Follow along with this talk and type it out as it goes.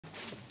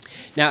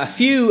Now, a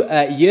few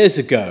years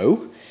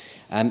ago,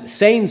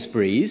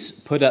 Sainsbury's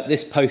put up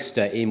this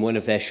poster in one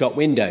of their shop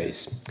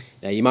windows.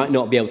 Now, you might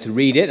not be able to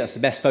read it. That's the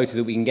best photo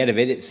that we can get of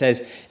it. It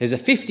says, there's a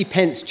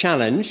 50p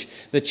challenge.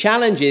 The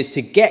challenge is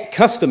to get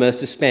customers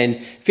to spend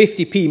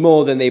 50p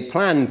more than they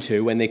plan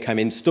to when they come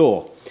in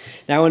store.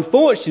 Now,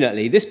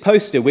 unfortunately, this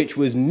poster, which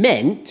was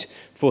meant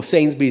for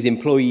Sainsbury's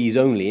employees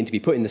only and to be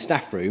put in the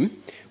staff room,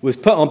 was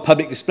put on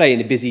public display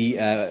in a busy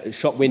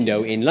shop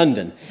window in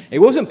London. It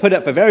wasn't put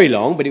up for very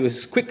long, but it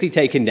was quickly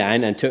taken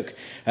down and took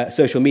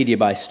social media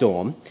by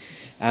storm,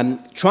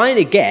 trying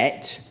to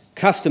get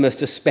customers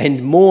to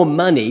spend more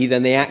money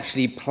than they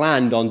actually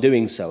planned on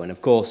doing so. And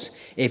of course,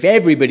 if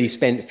everybody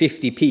spent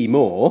 50p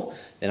more,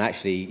 then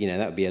actually,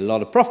 that would be a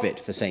lot of profit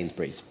for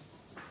Sainsbury's.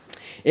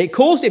 It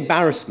caused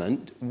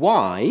embarrassment.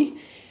 Why?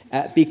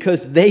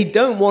 Because they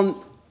don't want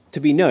to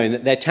be known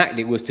that their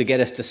tactic was to get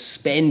us to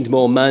spend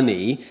more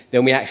money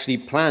than we actually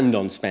planned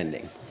on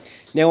spending.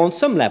 Now, on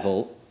some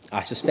level,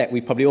 I suspect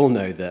we probably all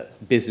know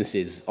that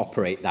businesses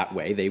operate that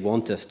way. They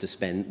want us to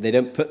spend. They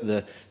don't put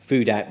the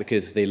food out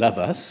because they love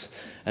us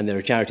and they're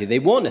a charity. They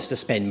want us to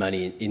spend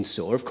money in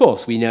store. Of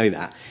course, we know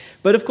that.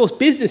 But of course,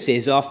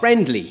 businesses are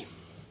friendly.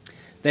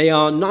 They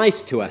are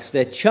nice to us.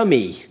 They're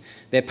chummy.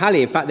 They're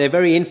pally. In fact, they're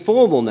very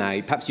informal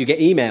now. Perhaps you get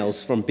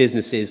emails from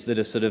businesses that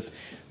are sort of,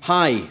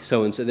 hi,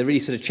 so-and-so. They're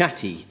really sort of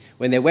chatty.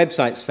 When their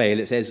websites fail,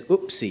 it says,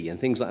 oopsie, and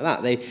things like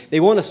that. They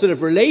want a sort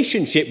of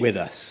relationship with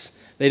us.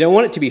 They don't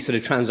want it to be sort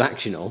of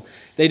transactional.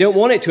 They don't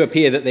want it to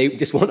appear that they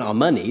just want our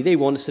money. They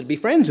want us to be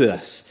friends with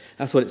us.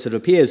 That's what it sort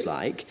of appears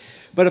like.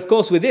 But of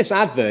course, with this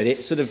advert,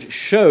 it sort of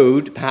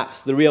showed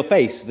perhaps the real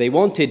face. They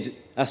wanted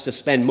us to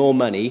spend more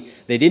money.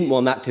 They didn't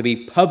want that to be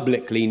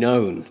publicly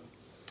known.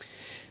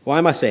 Why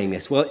am I saying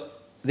this? Well,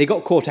 they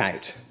got caught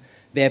out.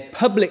 Their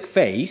public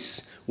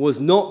face was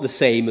not the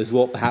same as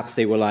what perhaps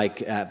they were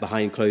like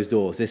behind closed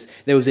doors.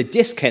 There was a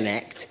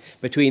disconnect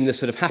between the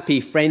sort of happy,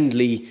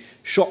 friendly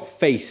shop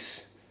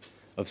face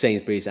of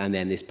Sainsbury's and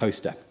then this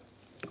poster.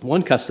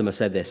 One customer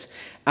said this,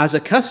 "As a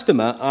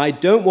customer, I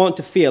don't want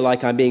to feel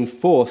like I'm being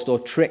forced or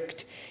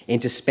tricked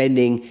into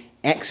spending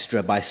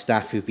extra by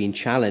staff who've been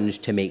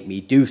challenged to make me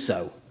do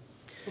so."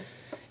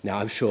 Now,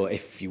 I'm sure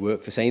if you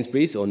work for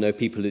Sainsbury's or know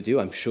people who do,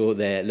 I'm sure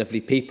they're lovely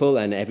people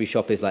and every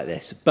shop is like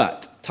this.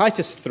 But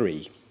Titus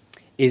 3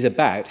 is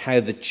about how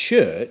the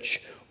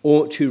church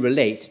ought to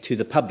relate to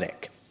the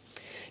public.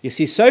 You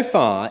see, so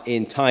far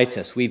in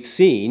Titus, we've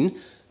seen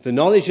the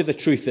knowledge of the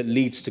truth that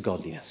leads to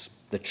godliness,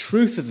 the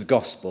truth of the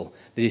gospel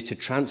that is to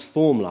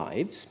transform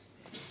lives.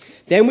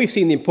 Then we've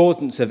seen the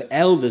importance of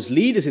elders,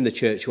 leaders in the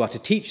church who are to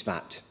teach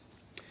that,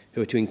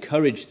 who are to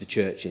encourage the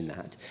church in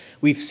that.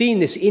 We've seen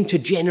this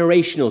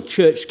intergenerational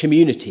church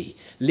community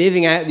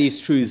living out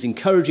these truths,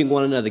 encouraging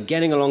one another,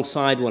 getting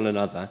alongside one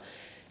another.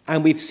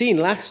 And we've seen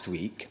last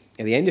week,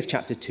 at the end of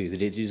chapter 2,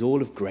 that it is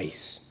all of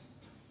grace,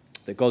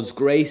 that God's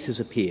grace has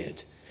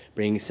appeared,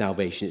 bringing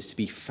salvation. It's to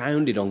be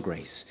founded on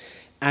grace.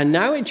 And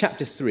now in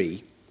chapter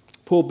 3,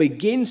 Paul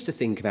begins to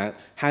think about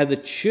how the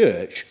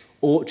church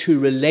ought to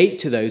relate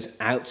to those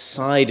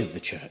outside of the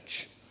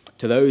church,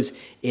 to those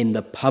in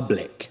the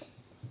public.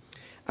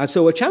 And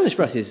so a challenge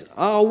for us is,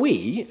 are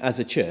we, as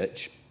a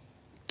church,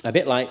 a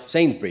bit like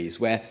Sainsbury's,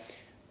 where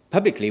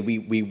publicly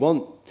we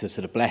want to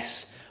sort of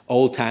bless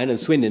Old Town and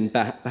Swindon,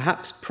 but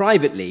perhaps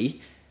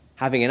privately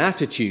having an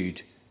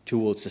attitude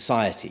towards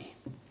society,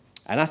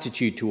 an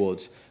attitude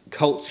towards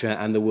culture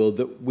and the world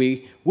that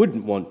we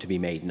wouldn't want to be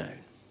made known?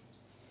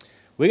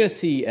 We're going to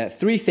see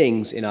three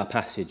things in our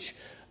passage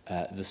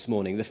this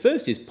morning. The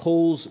first is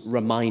Paul's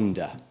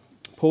reminder.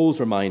 Paul's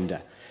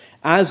reminder.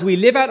 As we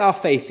live out our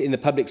faith in the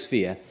public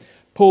sphere,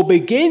 Paul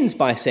begins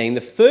by saying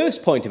the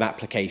first point of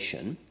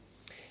application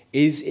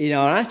is in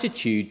our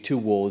attitude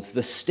towards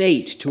the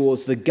state,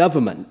 towards the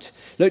government.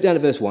 Look down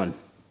at verse 1.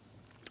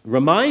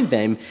 Remind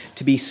them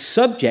to be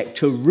subject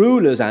to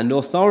rulers and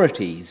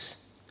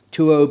authorities,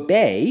 to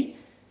obey,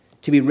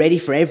 to be ready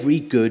for every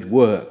good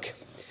work.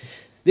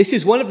 This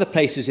is one of the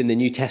places in the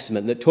New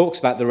Testament that talks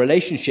about the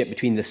relationship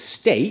between the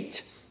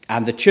state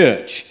and the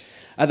church.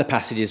 Other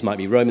passages might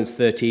be Romans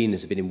 13,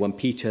 there's a bit in 1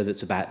 Peter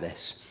that's about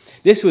this.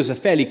 This was a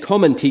fairly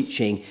common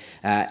teaching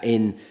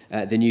in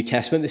the New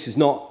Testament. This is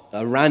not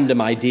a random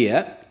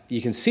idea.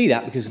 You can see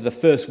that because of the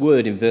first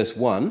word in verse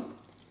 1.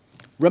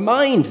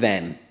 Remind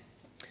them.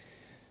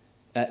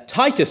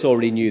 Titus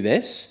already knew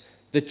this.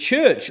 The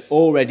church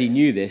already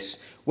knew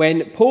this.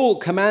 When Paul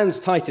commands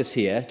Titus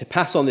here to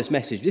pass on this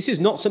message, this is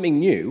not something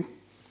new.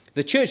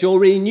 The church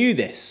already knew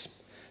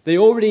this. They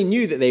already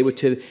knew that they were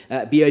to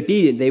be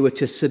obedient. They were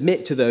to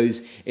submit to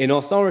those in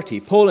authority.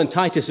 Paul and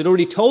Titus had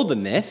already told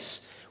them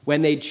this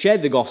when they'd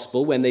shared the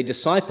gospel, when they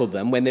discipled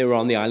them, when they were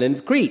on the island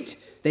of Crete.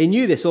 They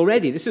knew this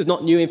already. This is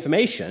not new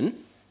information.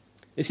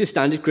 This is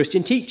standard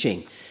Christian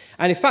teaching.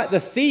 And in fact, the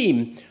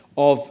theme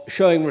of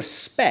showing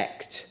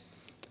respect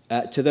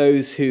to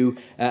those who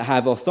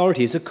have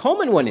authority is a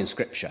common one in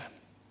Scripture.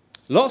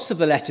 Lots of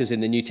the letters in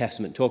the New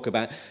Testament talk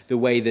about the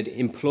way that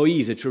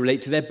employees are to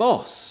relate to their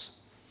boss,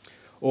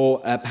 or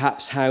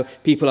perhaps how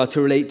people are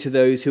to relate to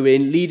those who are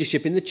in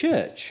leadership in the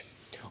church,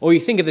 Or you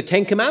think of the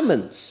Ten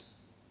Commandments.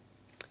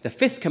 The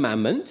fifth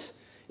commandment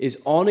is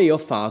honour your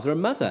father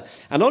and mother.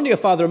 And honour your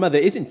father and mother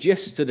isn't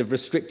just sort of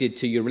restricted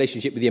to your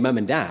relationship with your mum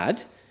and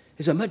dad.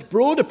 It's a much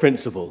broader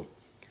principle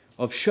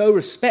of show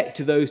respect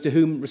to those to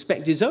whom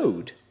respect is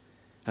owed,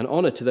 and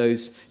honour to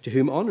those to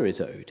whom honour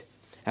is owed.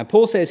 And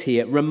Paul says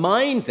here,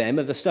 remind them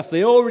of the stuff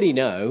they already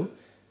know.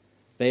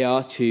 They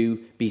are to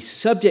be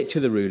subject to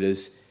the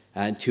rulers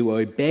and to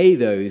obey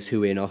those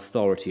who are in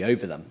authority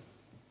over them.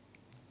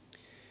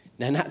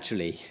 Now,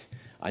 naturally,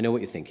 I know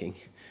what you're thinking.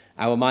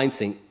 Our minds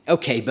think,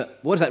 okay, but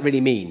what does that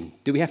really mean?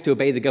 Do we have to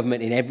obey the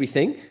government in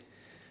everything?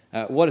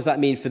 What does that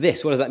mean for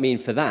this? What does that mean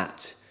for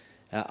that?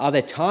 Are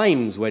there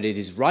times when it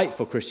is right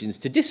for Christians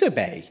to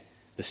disobey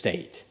the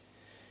state?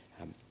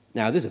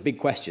 Now, these are big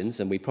questions,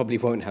 and we probably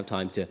won't have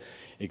time to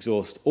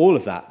exhaust all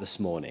of that this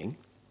morning,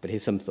 but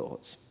here's some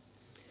thoughts.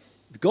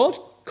 God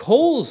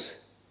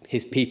calls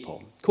his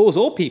people, calls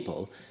all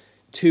people,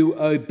 to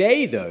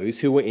obey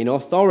those who are in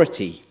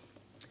authority,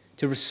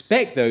 to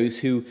respect those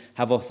who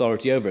have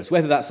authority over us,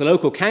 whether that's the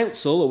local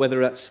council or whether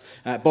that's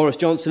Boris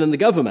Johnson and the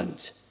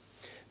government.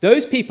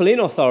 Those people in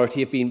authority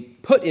have been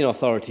put in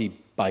authority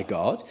by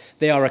God.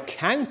 They are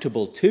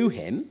accountable to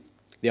him.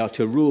 They are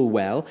to rule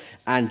well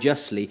and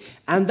justly,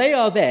 and they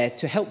are there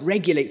to help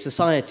regulate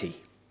society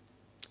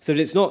so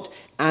that it's not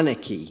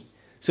anarchy,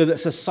 so that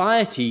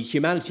society,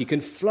 humanity can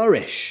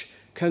flourish,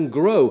 can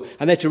grow,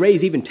 and they're to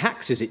raise even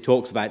taxes, it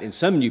talks about in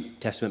some New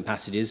Testament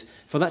passages,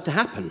 for that to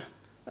happen.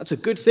 That's a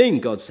good thing,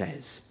 God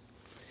says.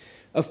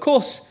 Of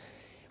course,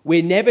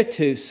 we're never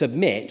to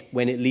submit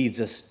when it leads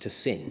us to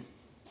sin.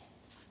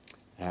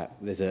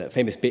 There's a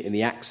famous bit in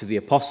the Acts of the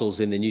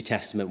Apostles in the New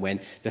Testament when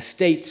the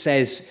state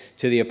says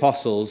to the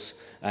apostles,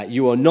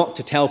 you are not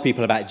to tell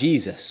people about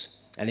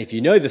Jesus. And if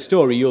you know the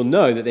story, you'll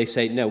know that they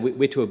say, no,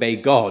 we're to obey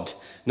God,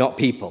 not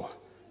people.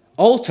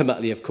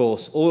 Ultimately, of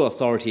course, all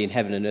authority in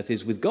heaven and earth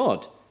is with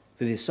God,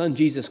 with his Son,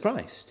 Jesus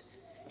Christ.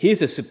 He is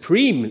the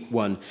supreme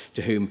one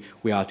to whom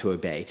we are to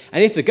obey.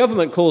 And if the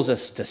government calls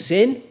us to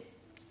sin,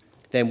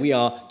 then we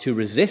are to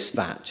resist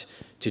that,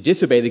 to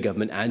disobey the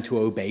government and to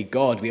obey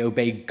God. We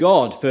obey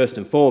God first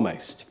and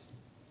foremost.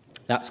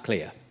 That's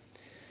clear.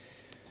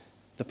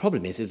 The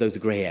problem is there's loads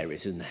of grey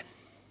areas, isn't there?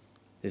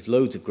 There's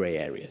loads of grey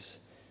areas.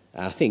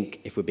 And I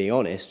think, if we're being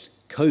honest,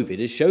 COVID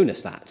has shown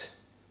us that.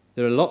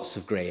 There are lots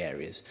of grey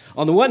areas.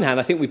 On the one hand,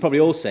 I think we probably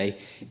all say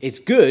it's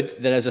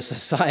good that as a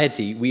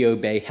society we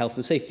obey health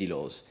and safety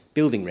laws,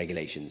 building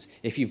regulations.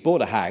 If you've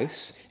bought a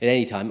house at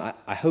any time,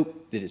 I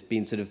hope that it's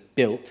been sort of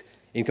built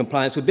in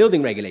compliance with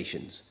building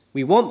regulations.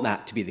 We want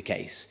that to be the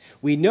case.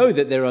 We know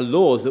that there are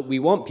laws that we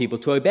want people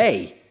to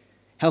obey,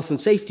 health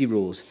and safety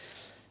rules.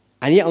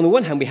 And yet, on the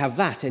one hand, we have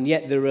that, and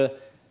yet there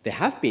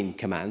have been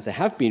commands, there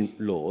have been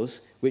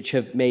laws which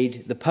have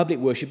made the public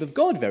worship of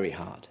God very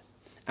hard.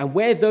 And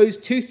where those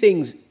two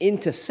things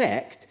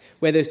intersect,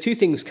 where those two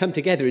things come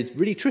together, it's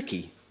really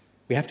tricky.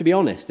 We have to be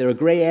honest. There are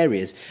grey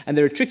areas, and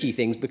there are tricky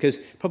things because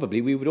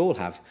probably we would all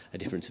have a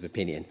difference of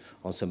opinion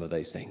on some of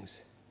those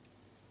things.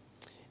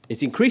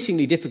 It's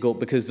increasingly difficult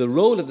because the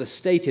role of the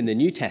state in the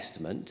New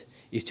Testament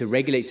is to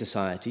regulate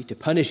society, to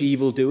punish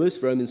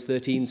evildoers, Romans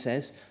 13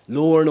 says,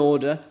 law and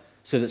order,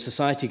 so that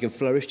society can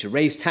flourish, to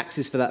raise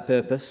taxes for that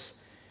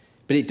purpose.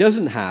 But it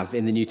doesn't have,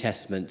 in the New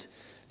Testament,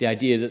 the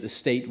idea that the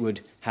state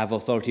would have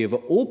authority over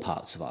all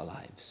parts of our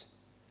lives.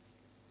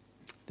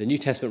 The New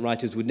Testament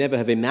writers would never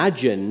have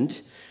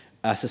imagined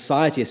a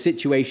society, a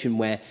situation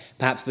where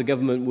perhaps the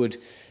government would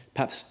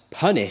perhaps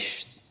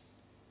punish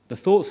the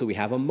thoughts that we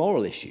have on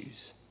moral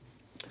issues,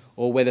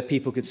 or whether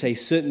people could say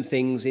certain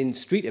things in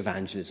street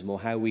evangelism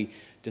or how we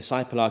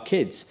disciple our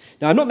kids.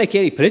 Now, I'm not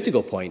making any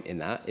political point in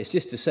that. It's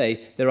just to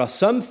say there are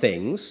some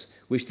things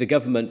which the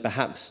government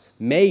perhaps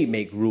may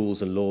make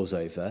rules and laws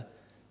over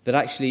that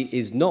actually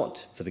is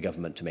not for the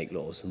government to make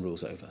laws and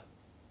rules over.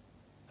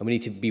 And we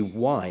need to be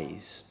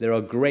wise. There are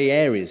grey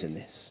areas in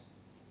this.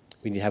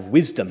 We need to have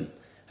wisdom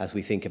as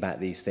we think about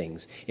these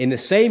things. In the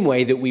same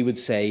way that we would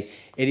say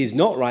it is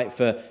not right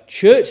for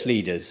church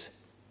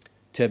leaders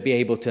to be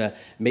able to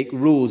make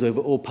rules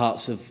over all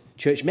parts of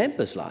church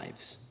members'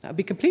 lives. That would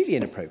be completely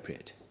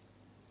inappropriate.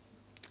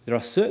 There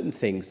are certain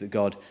things that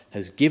God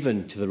has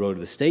given to the role of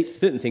the state,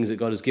 certain things that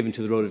God has given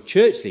to the role of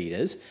church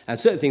leaders, and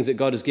certain things that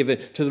God has given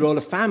to the role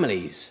of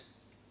families.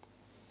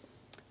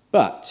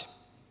 But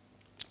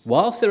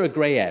whilst there are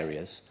grey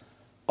areas,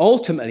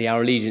 ultimately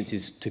our allegiance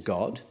is to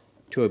God,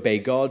 to obey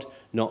God,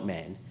 not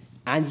men.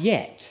 And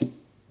yet,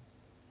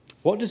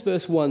 what does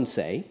verse 1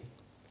 say?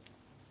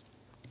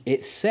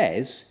 It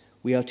says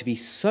we are to be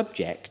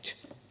subject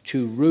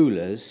to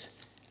rulers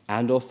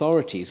and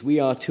authorities. We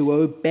are to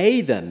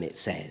obey them, it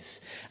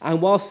says.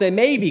 And whilst there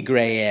may be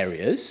grey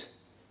areas,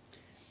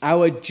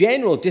 our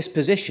general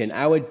disposition,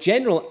 our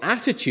general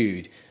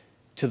attitude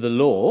to the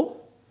law,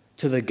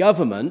 to the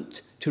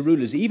government, to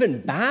rulers,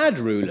 even bad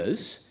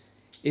rulers,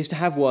 is to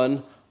have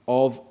one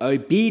of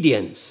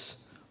obedience,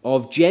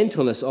 of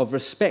gentleness, of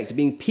respect,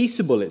 being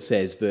peaceable, it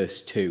says,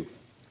 verse 2.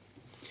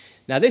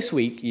 Now, this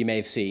week, you may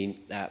have seen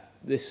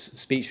this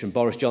speech from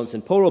Boris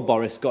Johnson. Poor old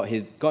Boris got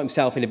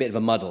himself in a bit of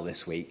a muddle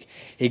this week.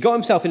 He got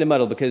himself in a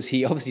muddle because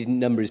he obviously didn't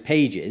number his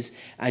pages,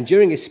 and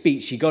during his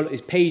speech he got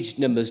his page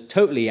numbers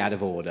totally out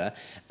of order,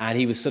 and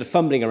he was sort of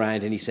fumbling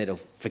around, and he said, "Oh,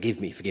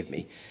 forgive me.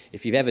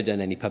 If you've ever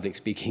done any public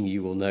speaking,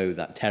 you will know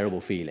that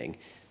terrible feeling."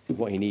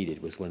 What he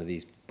needed was one of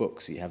these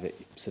books. You have it,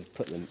 sort of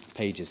put the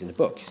pages in a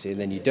book, you see, and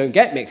then you don't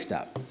get mixed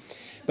up.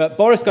 But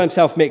Boris got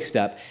himself mixed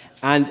up,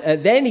 and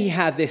then he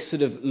had this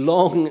sort of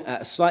long,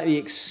 slightly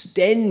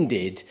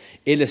extended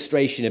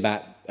illustration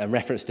about a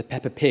reference to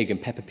Peppa Pig and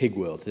Peppa Pig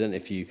World. I don't know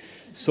if you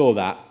saw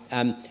that.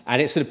 And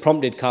it sort of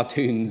prompted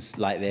cartoons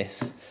like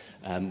this,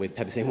 with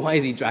Peppa saying, "Why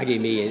is he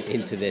dragging me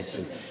into this?"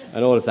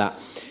 and all of that.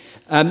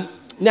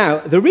 Now,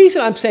 the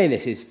reason I'm saying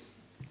this is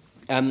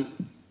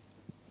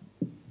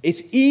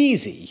it's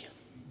easy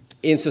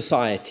in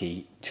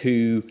society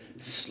to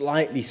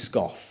slightly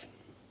scoff,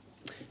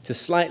 to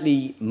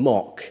slightly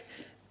mock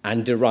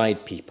and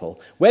deride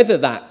people, whether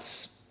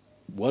that's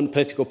one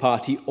political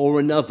party or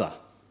another.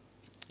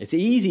 It's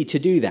easy to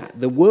do that.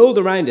 The world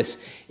around us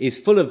is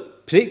full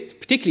of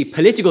particularly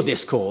political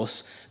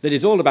discourse that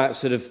is all about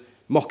sort of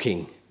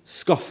mocking,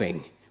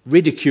 scoffing,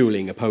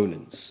 ridiculing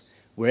opponents,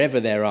 wherever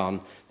they're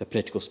on the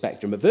political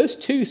spectrum. But verse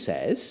 2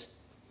 says,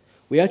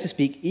 we are to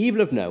speak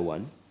evil of no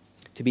one,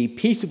 to be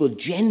peaceable,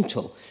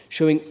 gentle,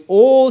 showing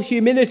all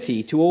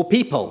humility to all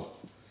people.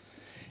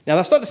 Now,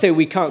 that's not to say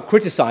we can't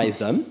criticize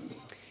them.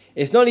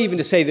 It's not even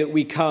to say that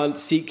we can't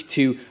seek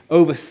to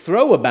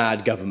overthrow a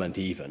bad government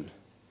even.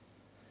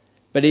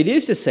 But it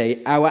is to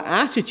say our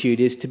attitude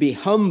is to be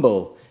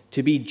humble,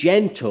 to be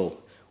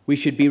gentle. We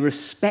should be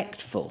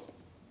respectful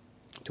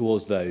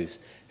towards those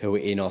who are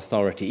in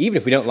authority, even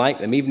if we don't like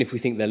them, even if we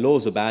think their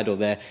laws are bad or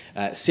they're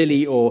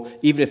silly, or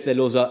even if their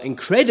laws are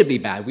incredibly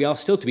bad, we are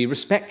still to be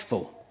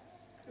respectful,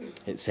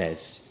 it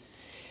says.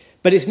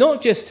 But it's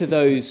not just to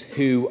those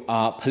who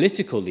are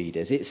political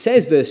leaders. It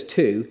says, verse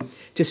 2,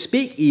 to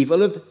speak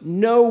evil of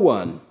no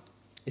one.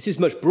 This is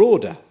much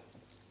broader.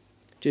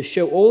 To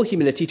show all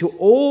humility to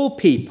all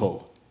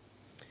people.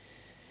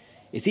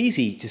 It's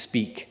easy to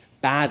speak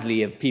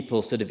badly of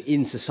people sort of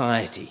in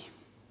society,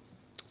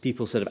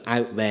 people sort of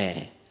out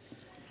there.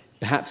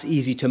 Perhaps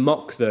easy to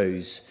mock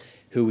those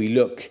who we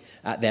look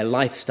at their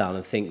lifestyle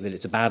and think that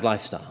it's a bad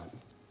lifestyle.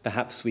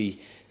 Perhaps we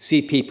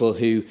see people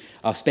who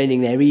are spending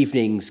their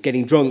evenings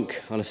getting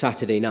drunk on a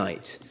Saturday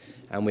night,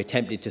 and we're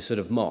tempted to sort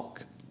of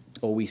mock.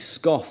 Or we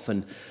scoff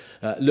and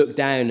look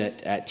down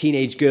at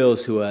teenage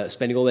girls who are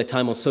spending all their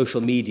time on social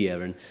media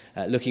and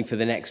looking for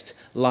the next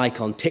like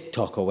on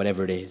TikTok or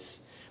whatever it is.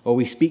 Or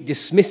we speak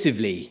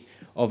dismissively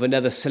of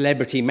another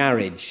celebrity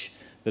marriage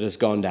that has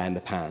gone down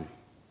the pan.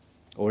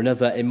 Or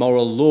another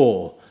immoral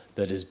law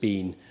that has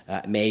been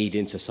made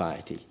in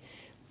society.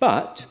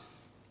 But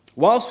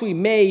whilst we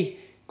may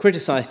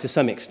criticize to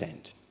some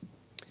extent,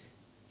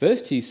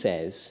 verse 2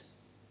 says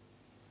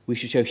we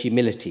should show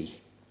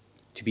humility,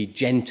 to be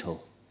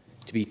gentle,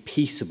 to be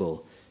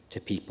peaceable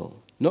to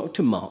people, not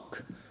to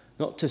mock,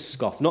 not to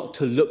scoff, not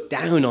to look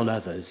down on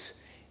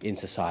others in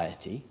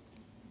society.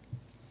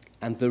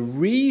 And the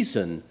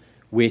reason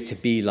we're to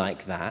be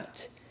like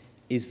that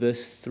is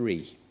verse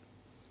 3.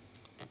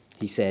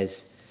 He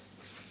says,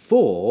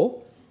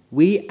 for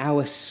we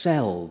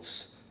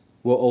ourselves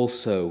were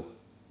also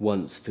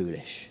once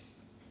foolish,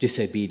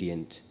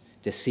 disobedient,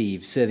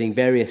 deceived, serving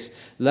various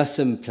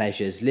lustful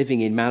pleasures,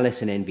 living in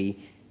malice and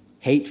envy,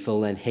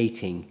 hateful and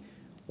hating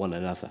one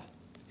another.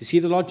 You see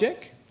the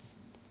logic?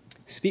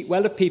 Speak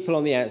well of people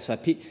on the outside,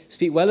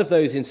 speak well of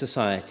those in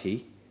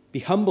society, be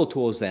humble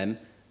towards them,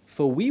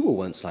 for we were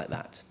once like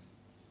that.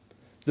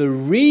 The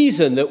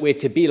reason that we're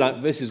to be like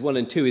verses 1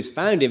 and 2 is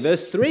found in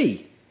verse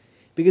 3,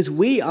 because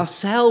we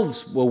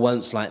ourselves were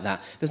once like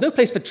that. There's no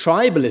place for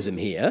tribalism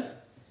here,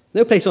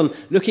 no place on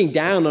looking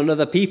down on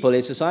other people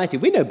in society.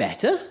 We know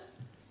better.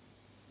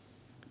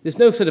 There's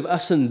no sort of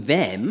us and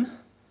them,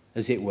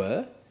 as it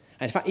were.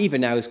 And in fact,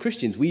 even now as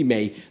Christians, we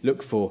may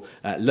look for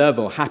love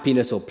or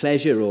happiness or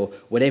pleasure or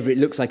whatever it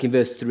looks like in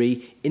verse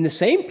 3 in the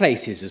same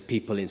places as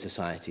people in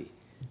society.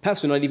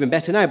 Perhaps we're not even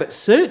better now, but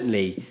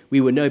certainly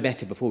we were no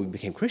better before we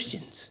became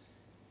Christians.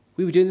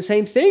 We were doing the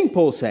same thing,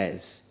 Paul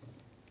says.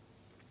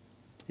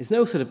 There's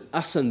no sort of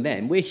us and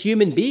them. We're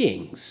human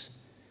beings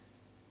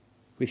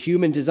with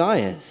human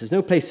desires. There's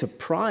no place for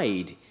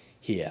pride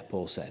here,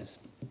 Paul says.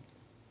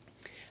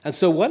 And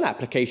so one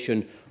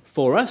application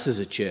for us as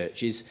a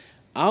church is,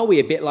 are we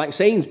a bit like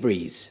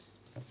Sainsbury's?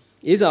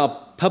 Is our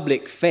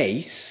public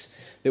face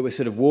that we're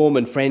sort of warm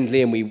and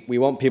friendly and we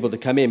want people to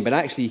come in, but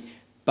actually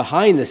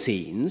behind the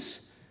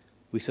scenes,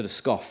 we sort of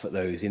scoff at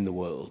those in the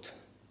world.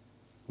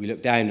 We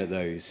look down at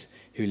those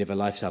who live a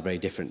lifestyle very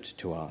different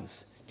to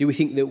ours. Do we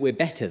think that we're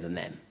better than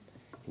them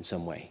in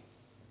some way?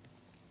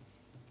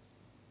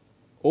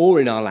 Or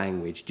in our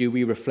language, do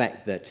we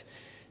reflect that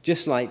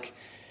just like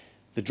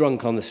the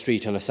drunk on the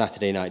street on a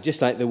Saturday night,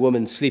 just like the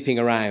woman sleeping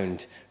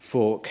around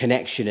for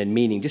connection and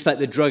meaning, just like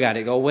the drug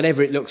addict or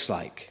whatever it looks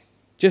like,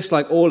 just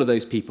like all of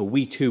those people,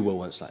 we too were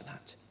once like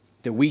that.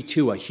 That we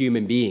too are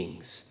human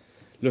beings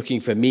looking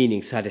for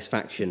meaning,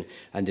 satisfaction,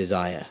 and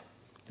desire.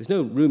 There's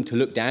no room to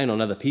look down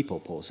on other people,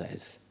 Paul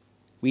says.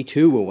 We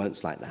too were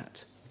once like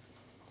that.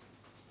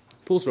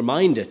 Paul's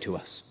reminder to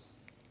us.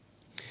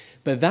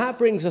 But that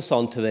brings us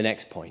on to the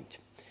next point,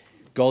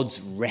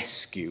 God's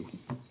rescue.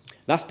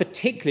 That's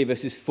particularly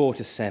verses 4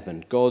 to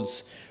 7,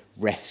 God's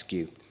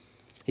rescue.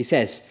 He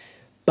says,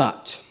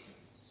 but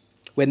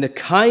when the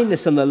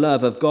kindness and the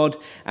love of God,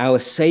 our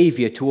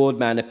Saviour, toward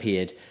man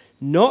appeared,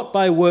 not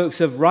by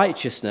works of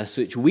righteousness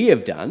which we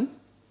have done,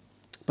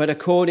 but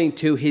according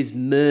to his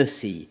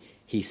mercy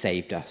he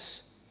saved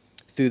us,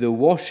 through the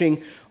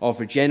washing of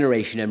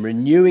regeneration and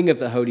renewing of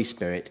the Holy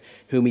Spirit,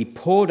 whom he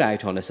poured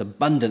out on us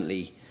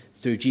abundantly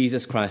through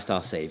Jesus Christ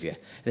our Saviour,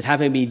 that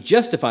having been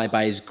justified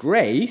by his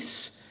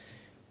grace,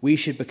 we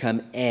should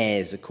become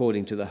heirs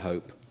according to the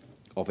hope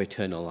of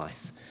eternal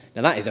life.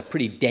 Now that is a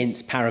pretty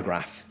dense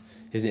paragraph,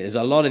 isn't it? There's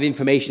a lot of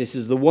information. This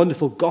is the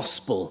wonderful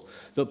gospel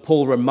that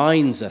Paul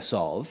reminds us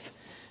of.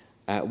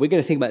 We're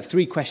going to think about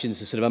three questions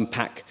to sort of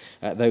unpack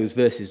those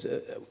verses.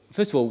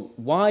 First of all,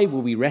 why were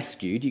we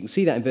rescued? You can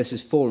see that in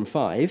verses 4 and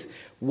 5.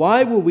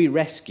 Why were we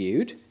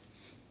rescued?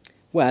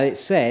 Well, it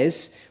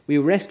says we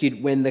were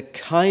rescued when the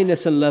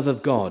kindness and love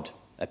of God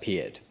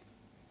appeared.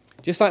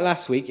 Just like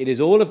last week, it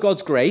is all of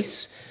God's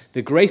grace.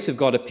 The grace of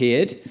God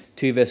appeared,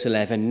 2 verse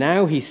 11.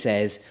 Now he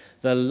says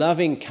the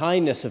loving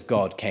kindness of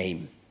God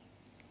came.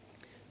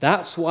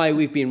 That's why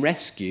we've been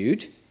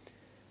rescued,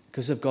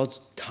 because of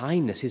God's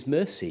kindness, his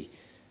mercy.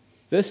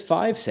 Verse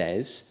 5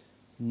 says,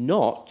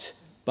 not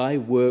by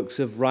works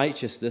of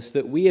righteousness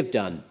that we have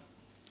done.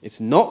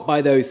 It's not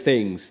by those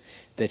things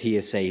that he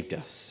has saved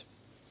us.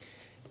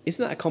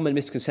 Isn't that a common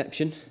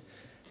misconception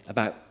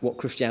about what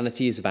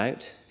Christianity is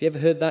about? Have you ever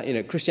heard that? You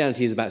know,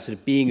 Christianity is about sort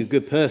of being a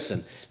good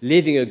person,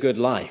 living a good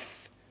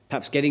life,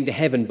 perhaps getting to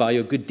heaven by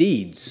your good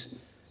deeds.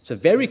 It's a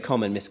very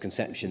common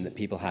misconception that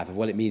people have of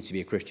what it means to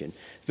be a Christian.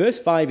 Verse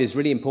 5 is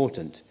really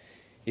important.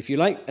 If you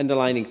like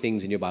underlining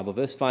things in your Bible,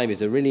 verse 5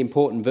 is a really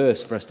important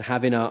verse for us to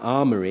have in our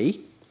armory.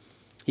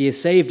 He has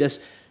saved us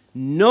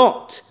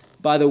not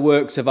by the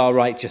works of our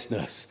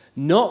righteousness,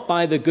 not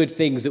by the good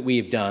things that we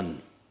have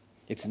done.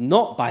 It's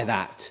not by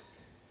that,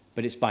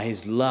 but it's by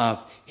his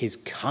love, his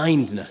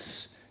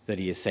kindness that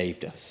he has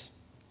saved us.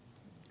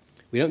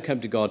 We don't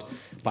come to God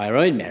by our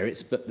own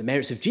merits, but the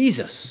merits of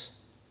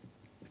Jesus.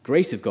 The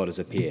grace of God has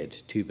appeared,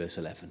 2 verse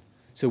 11.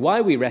 So why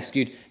are we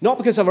rescued? Not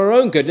because of our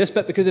own goodness,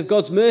 but because of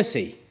God's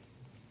mercy.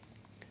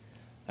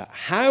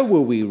 How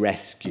were we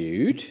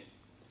rescued?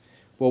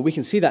 Well, we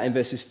can see that in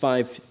verses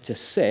 5 to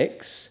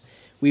 6.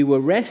 We were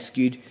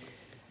rescued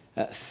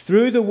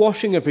through the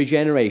washing of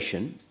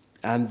regeneration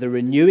and the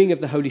renewing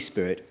of the Holy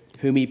Spirit,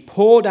 whom he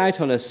poured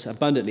out on us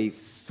abundantly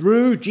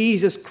through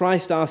Jesus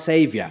Christ our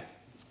Saviour.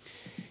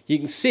 You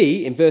can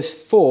see in verse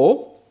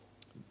 4,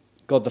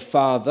 God the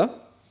Father.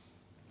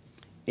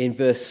 In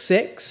verse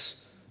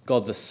 6,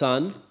 God the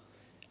Son.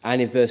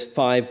 And in verse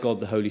 5,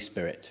 God the Holy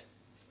Spirit.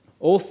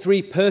 All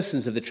three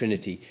persons of the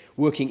Trinity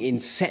working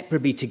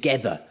inseparably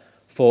together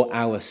for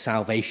our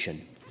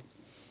salvation.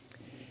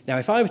 Now,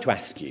 if I were to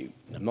ask you,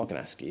 I'm not going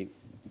to ask you,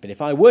 but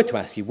if I were to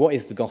ask you what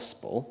is the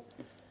gospel,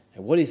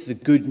 and what is the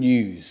good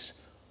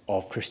news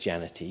of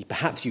Christianity,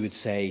 perhaps you would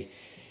say,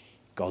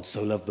 God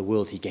so loved the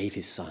world he gave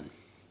his Son.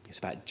 It's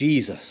about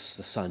Jesus,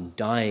 the Son,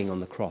 dying on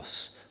the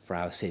cross for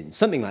our sins,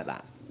 something like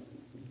that.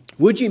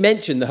 Would you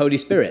mention the Holy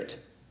Spirit?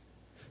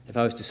 If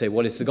I was to say,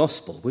 what is the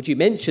gospel? Would you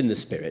mention the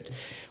Spirit?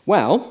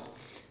 Well,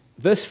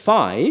 verse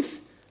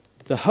 5,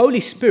 the Holy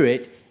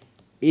Spirit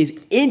is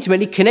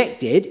intimately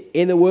connected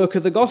in the work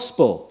of the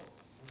gospel.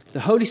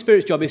 The Holy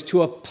Spirit's job is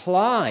to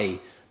apply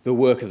the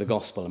work of the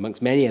gospel,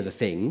 amongst many other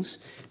things,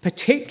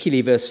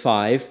 particularly verse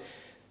 5,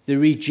 the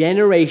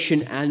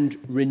regeneration and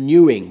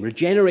renewing.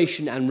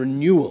 Regeneration and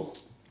renewal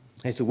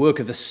is the work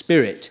of the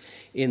Spirit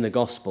in the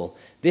gospel.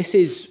 This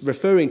is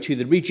referring to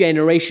the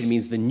regeneration,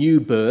 means the new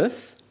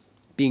birth,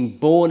 being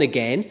born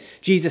again.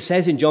 Jesus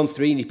says in John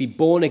 3, you need to be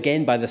born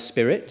again by the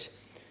Spirit.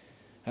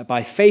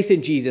 By faith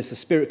in Jesus, the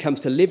Spirit comes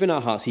to live in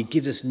our hearts. He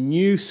gives us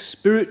new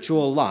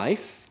spiritual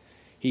life.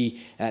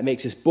 He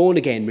makes us born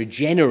again,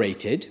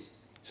 regenerated,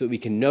 so that we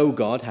can know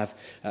God, have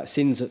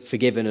sins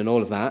forgiven and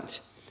all of that.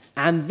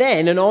 And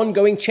then an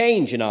ongoing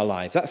change in our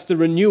lives. That's the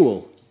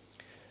renewal.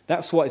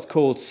 That's what is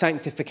called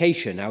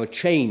sanctification, our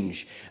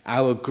change,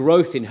 our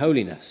growth in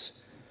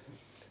holiness.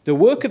 The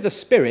work of the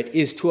Spirit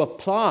is to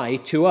apply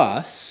to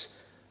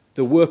us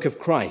the work of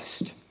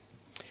Christ.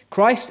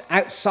 Christ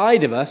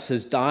outside of us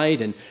has died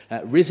and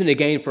risen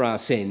again for our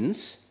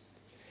sins,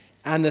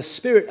 and the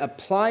Spirit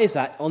applies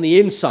that on the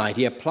inside.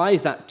 He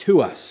applies that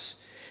to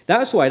us.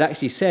 That's why it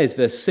actually says,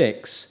 verse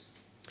 6,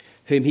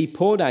 whom he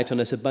poured out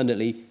on us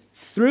abundantly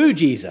through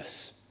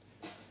Jesus.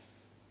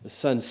 The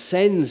Son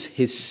sends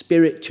his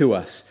Spirit to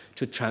us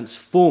to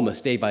transform us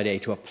day by day,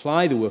 to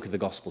apply the work of the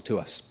gospel to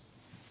us.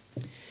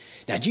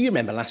 Now, do you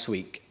remember last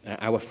week,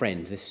 our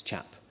friend, this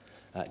chap,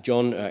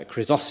 John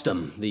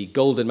Chrysostom, the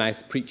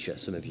golden-mouthed preacher?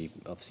 Some of you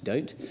obviously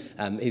don't.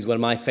 He's one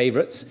of my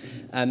favourites.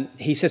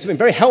 He said something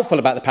very helpful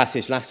about the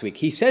passage last week.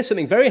 He says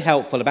something very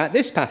helpful about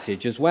this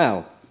passage as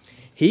well.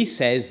 He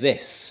says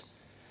this.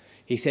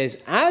 He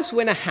says, as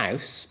when a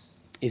house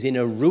is in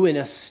a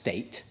ruinous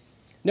state.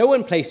 No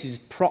one places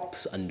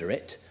props under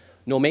it,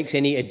 nor makes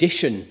any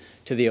addition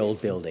to the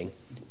old building,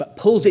 but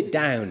pulls it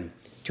down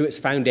to its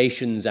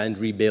foundations and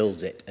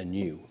rebuilds it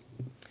anew.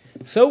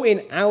 So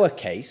in our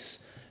case,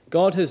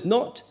 God has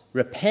not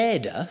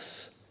repaired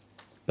us,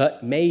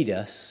 but made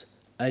us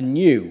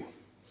anew.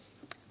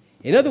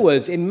 In other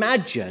words,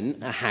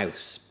 imagine a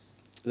house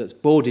that's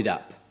boarded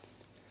up.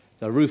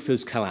 The roof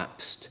has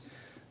collapsed.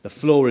 The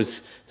floor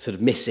is sort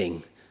of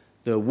missing.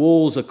 The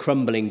walls are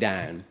crumbling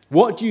down.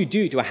 What do you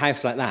do to a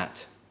house like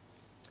that?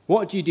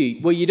 What do you do?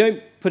 Well, you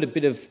don't put a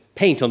bit of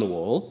paint on the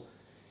wall.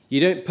 You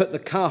don't put the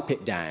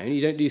carpet down.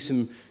 You don't do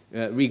some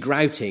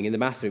regrouting in the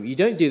bathroom. You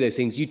don't do those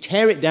things. You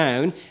tear it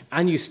down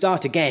and you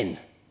start again.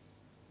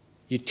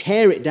 You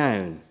tear it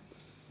down.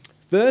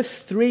 Verse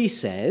 3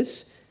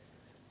 says,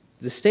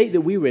 the state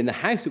that we were in, the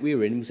house that we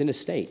were in, was in a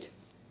state.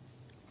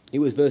 It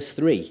was verse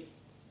 3.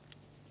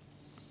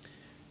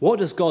 What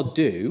does God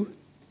do?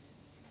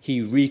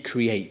 He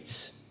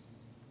recreates.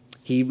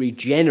 He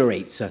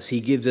regenerates us. He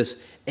gives us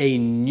a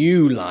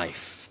new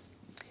life,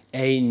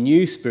 a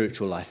new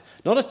spiritual life.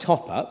 Not a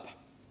top-up.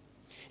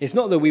 It's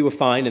not that we were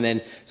fine and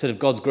then sort of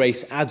God's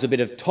grace adds a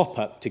bit of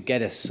top-up to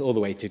get us all the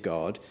way to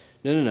God.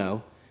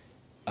 No.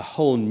 A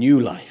whole new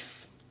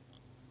life.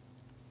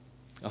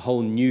 A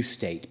whole new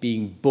state,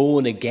 being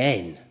born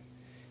again.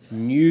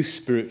 New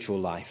spiritual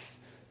life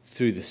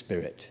through the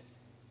Spirit.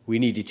 We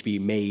needed to be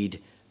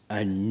made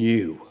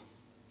anew.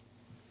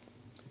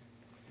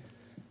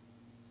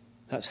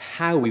 That's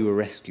how we were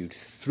rescued,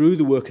 through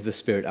the work of the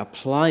Spirit,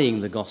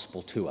 applying the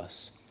gospel to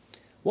us.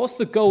 What's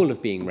the goal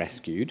of being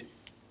rescued?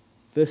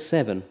 Verse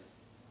 7.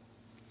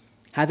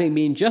 Having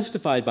been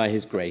justified by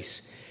his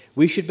grace,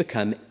 we should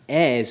become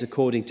heirs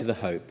according to the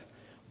hope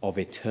of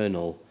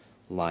eternal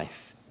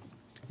life.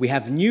 We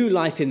have new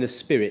life in the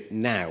Spirit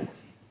now,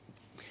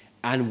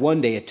 and one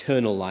day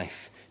eternal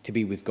life to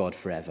be with God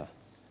forever.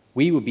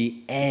 We will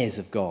be heirs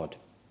of God.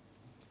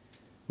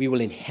 We will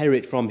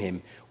inherit from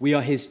him. We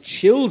are his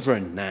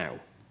children now,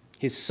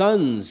 his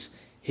sons,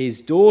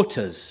 his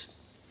daughters.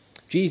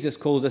 Jesus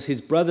calls us his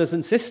brothers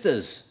and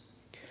sisters.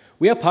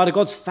 We are part of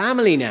God's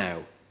family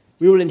now.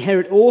 We will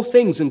inherit all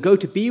things and go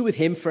to be with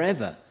him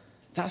forever.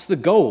 That's the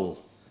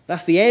goal.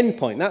 That's the end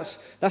point.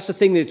 That's the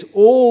thing that it's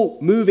all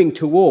moving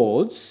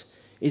towards,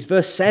 is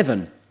verse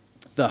 7,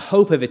 the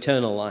hope of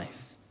eternal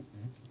life.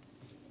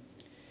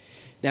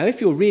 Now,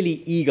 if you're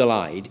really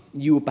eagle-eyed,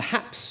 you will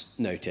perhaps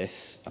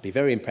notice, I'll be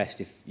very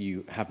impressed if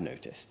you have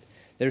noticed,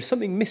 there is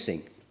something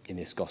missing in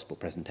this gospel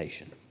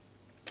presentation.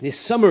 This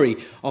summary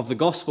of the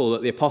gospel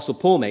that the Apostle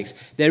Paul makes,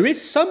 there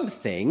is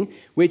something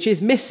which is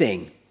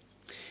missing.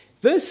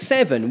 Verse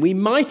 7, we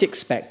might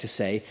expect to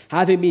say,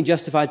 having been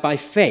justified by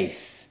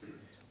faith,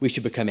 we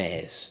should become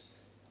heirs.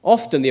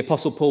 Often the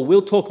Apostle Paul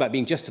will talk about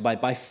being justified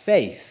by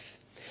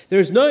faith. There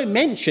is no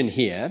mention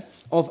here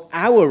of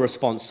our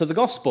response to the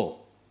gospel.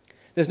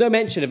 There's no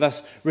mention of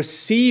us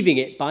receiving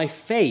it by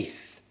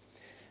faith.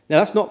 Now,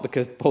 that's not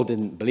because Paul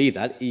didn't believe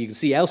that. You can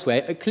see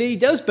elsewhere, it clearly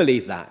does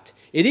believe that.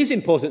 It is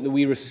important that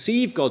we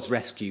receive God's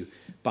rescue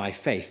by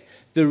faith.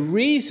 The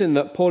reason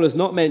that Paul has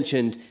not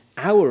mentioned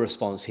our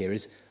response here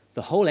is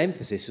the whole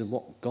emphasis is on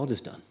what God has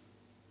done.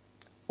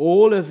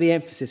 All of the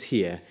emphasis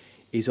here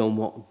is on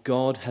what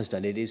God has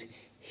done. It is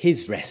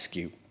his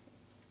rescue.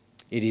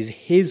 It is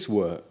his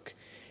work.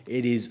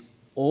 It is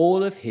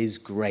all of his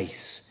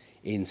grace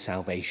in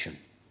salvation.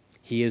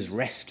 He has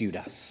rescued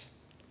us.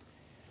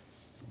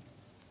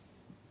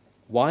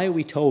 Why are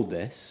we told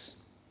this?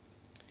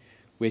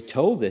 We're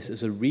told this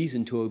as a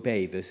reason to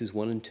obey verses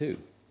 1 and 2.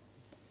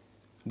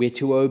 We're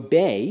to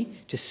obey,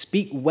 to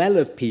speak well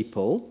of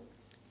people,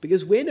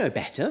 because we're no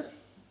better.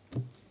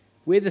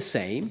 We're the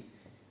same.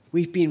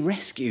 We've been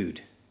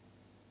rescued.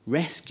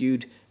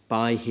 Rescued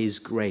by his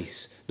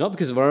grace. Not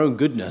because of our own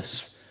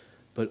goodness,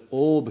 but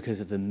all because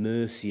of the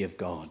mercy of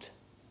God.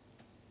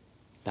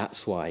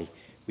 That's why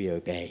we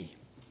obey.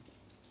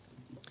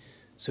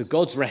 So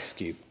God's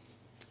rescue.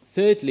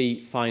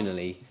 Thirdly,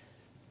 finally,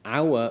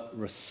 our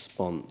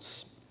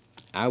response.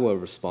 Our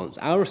response.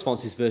 Our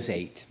response is verse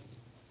 8.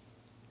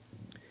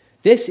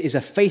 This is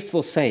a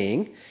faithful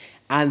saying,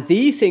 and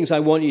these things I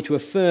want you to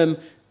affirm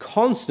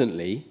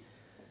constantly,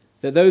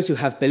 that those who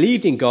have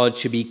believed in God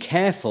should be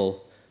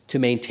careful to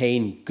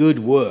maintain good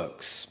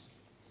works.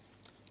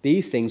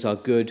 These things are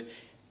good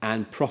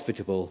and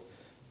profitable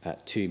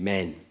to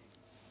men.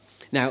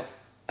 Now,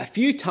 a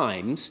few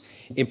times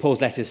in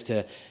Paul's letters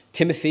to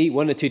Timothy,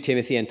 1 and 2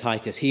 Timothy and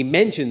Titus, he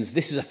mentions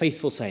this is a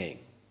faithful saying.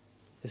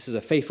 This is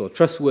a faithful,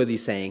 trustworthy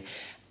saying.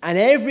 And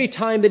every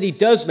time that he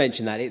does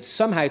mention that, it's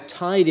somehow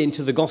tied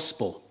into the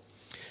gospel.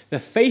 The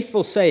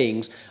faithful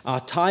sayings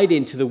are tied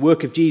into the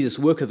work of Jesus,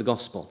 work of the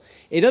gospel.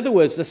 In other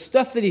words, the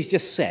stuff that he's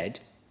just said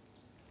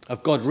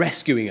of God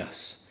rescuing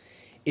us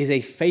is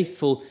a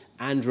faithful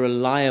and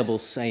reliable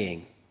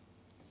saying.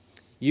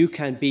 You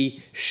can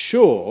be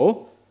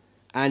sure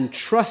and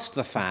trust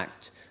the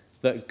fact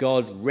that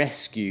God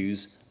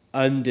rescues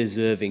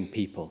undeserving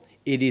people.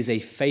 It is a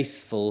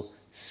faithful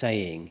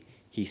saying,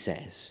 he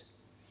says.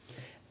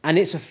 And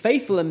it's a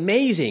faithful,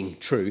 amazing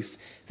truth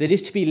that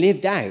is to be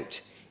lived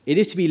out. It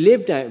is to be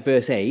lived out,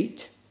 verse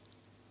 8,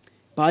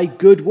 by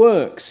good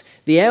works.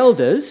 The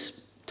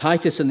elders,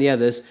 Titus and the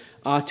others,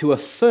 are to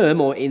affirm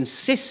or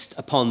insist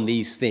upon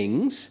these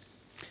things.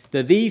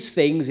 That these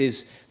things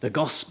is the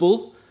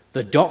gospel,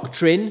 the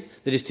doctrine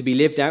that is to be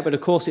lived out. But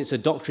of course, it's a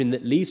doctrine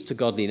that leads to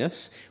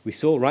godliness. We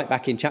saw right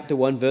back in chapter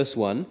 1, verse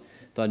 1,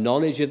 the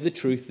knowledge of the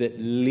truth that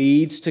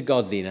leads to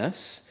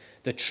godliness.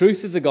 The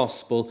truth of the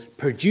gospel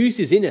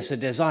produces in us a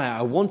desire,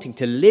 a wanting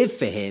to live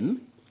for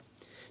him,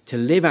 to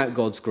live out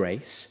God's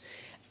grace,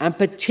 and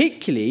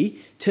particularly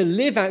to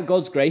live out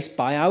God's grace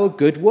by our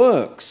good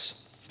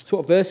works. That's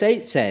what verse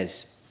 8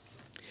 says,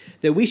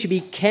 that we should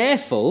be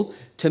careful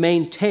to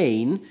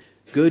maintain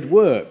good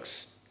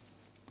works.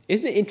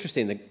 Isn't it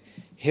interesting that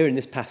here in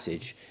this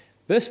passage,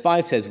 verse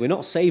 5 says we're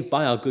not saved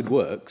by our good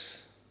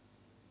works,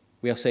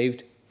 we are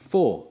saved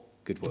for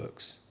good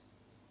works.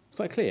 It's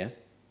quite clear.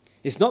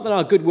 It's not that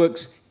our good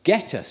works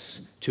get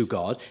us to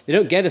God. They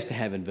don't get us to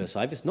heaven, verse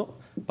 5. It's not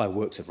by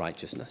works of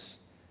righteousness.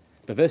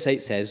 But verse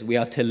 8 says we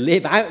are to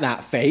live out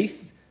that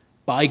faith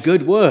by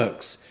good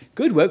works.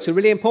 Good works are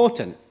really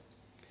important.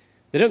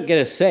 They don't get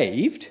us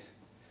saved,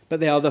 but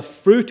they are the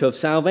fruit of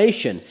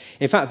salvation.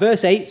 In fact,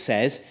 verse 8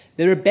 says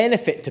they're a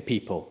benefit to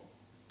people.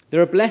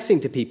 They're a blessing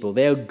to people.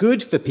 They are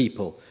good for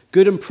people,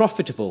 good and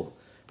profitable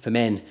for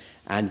men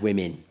and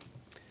women.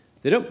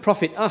 They don't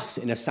profit us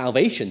in a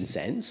salvation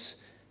sense,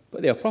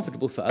 but they are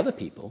profitable for other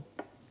people.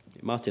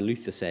 Martin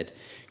Luther said,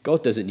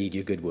 God doesn't need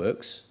your good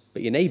works,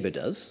 but your neighbour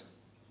does.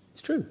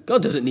 It's true.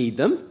 God doesn't need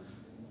them,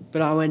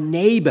 but our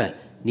neighbour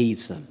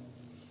needs them.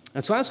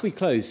 And so as we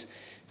close,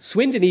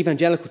 Swindon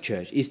Evangelical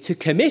Church is to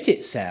commit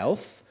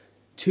itself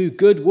to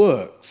good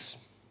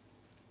works.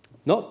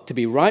 Not to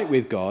be right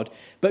with God,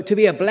 but to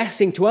be a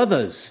blessing to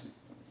others.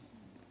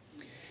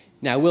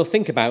 Now, we'll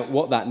think about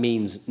what that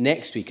means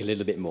next week a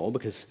little bit more,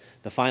 because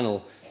the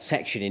final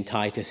section in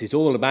Titus is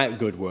all about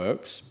good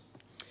works.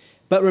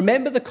 But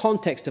remember the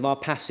context of our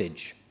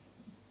passage.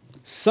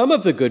 Some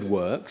of the good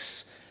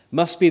works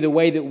must be the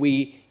way that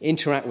we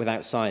interact with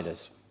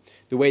outsiders,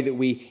 the way that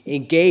we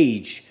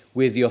engage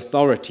with the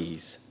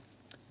authorities,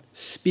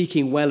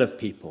 speaking well of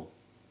people,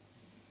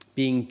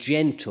 being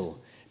gentle,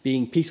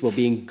 being peaceable,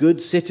 being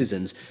good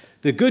citizens.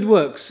 The good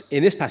works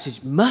in this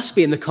passage must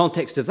be in the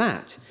context of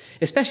that,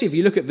 especially if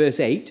you look at verse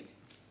 8.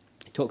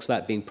 It talks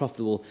about being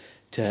profitable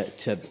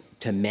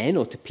to men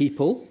or to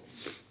people.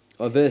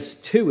 Or verse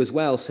 2 as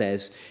well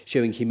says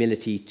showing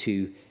humility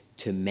to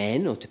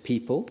men or to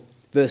people.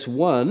 Verse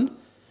 1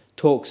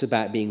 talks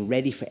about being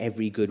ready for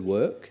every good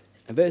work.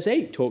 And verse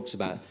 8 talks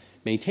about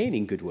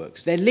maintaining good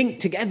works. They're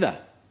linked together.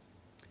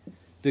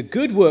 The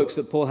good works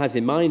that Paul has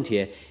in mind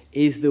here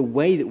is the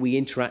way that we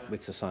interact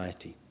with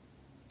society,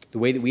 the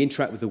way that we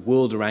interact with the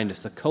world around us,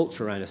 the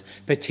culture around us,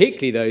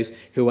 particularly those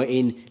who are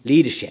in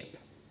leadership.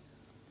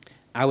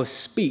 Our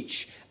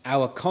speech,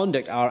 our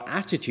conduct, our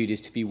attitude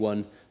is to be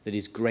one that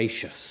is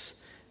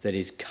gracious, that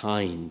is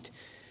kind,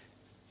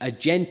 a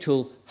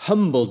gentle,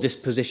 humble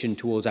disposition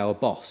towards our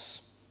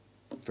boss,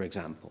 for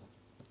example.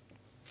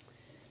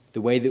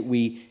 The way that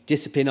we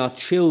discipline our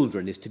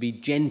children is to be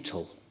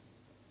gentle.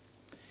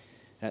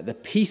 The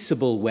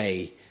peaceable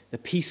way, the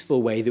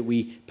peaceful way that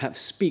we perhaps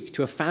speak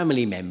to a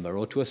family member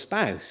or to a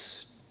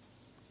spouse,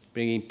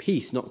 bringing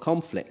peace, not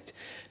conflict.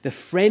 The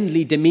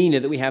friendly demeanour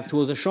that we have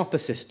towards a shop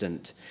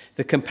assistant,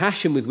 the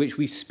compassion with which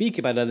we speak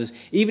about others,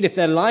 even if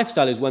their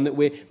lifestyle is one that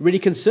we're really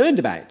concerned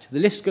about. The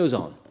list goes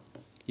on.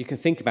 You can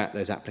think about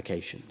those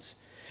applications.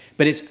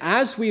 But it's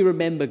as we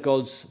remember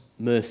God's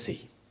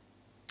mercy,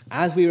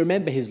 as we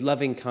remember his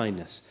loving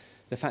kindness,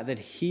 the fact that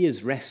he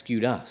has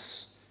rescued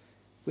us.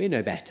 We're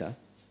no better,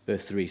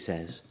 verse 3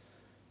 says.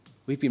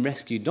 We've been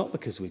rescued not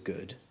because we're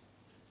good,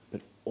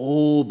 but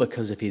all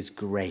because of his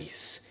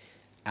grace.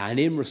 And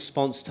in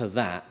response to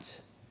that,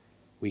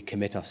 we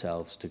commit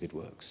ourselves to good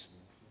works.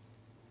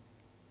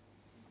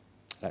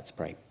 Let's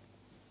pray.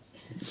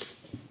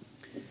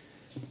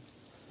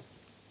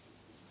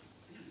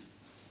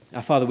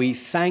 Our Father, we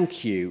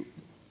thank you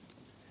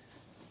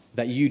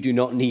that you do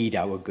not need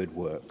our good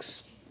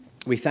works.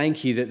 We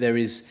thank you that there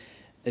is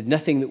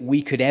nothing that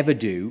we could ever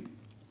do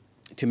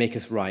to make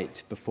us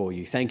right before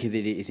you. Thank you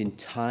that it is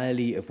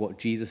entirely of what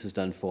Jesus has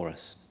done for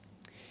us.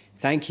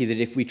 Thank you that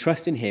if we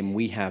trust in him,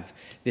 we have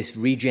this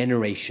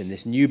regeneration,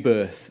 this new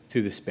birth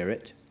through the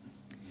Spirit.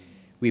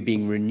 We're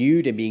being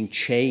renewed and being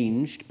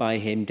changed by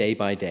him day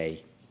by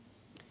day.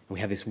 And we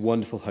have this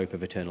wonderful hope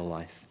of eternal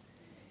life.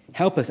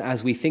 Help us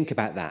as we think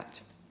about that,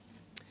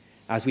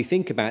 as we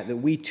think about that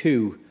we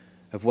too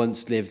have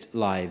once lived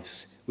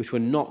lives which were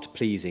not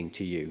pleasing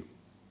to you.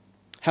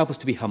 Help us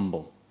to be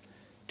humble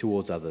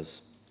towards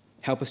others.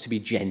 Help us to be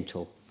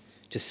gentle,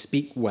 to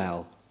speak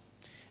well,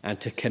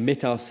 and to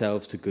commit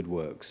ourselves to good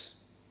works.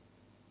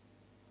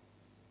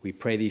 We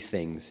pray these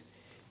things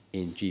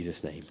in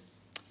Jesus' name.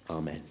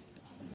 Amen.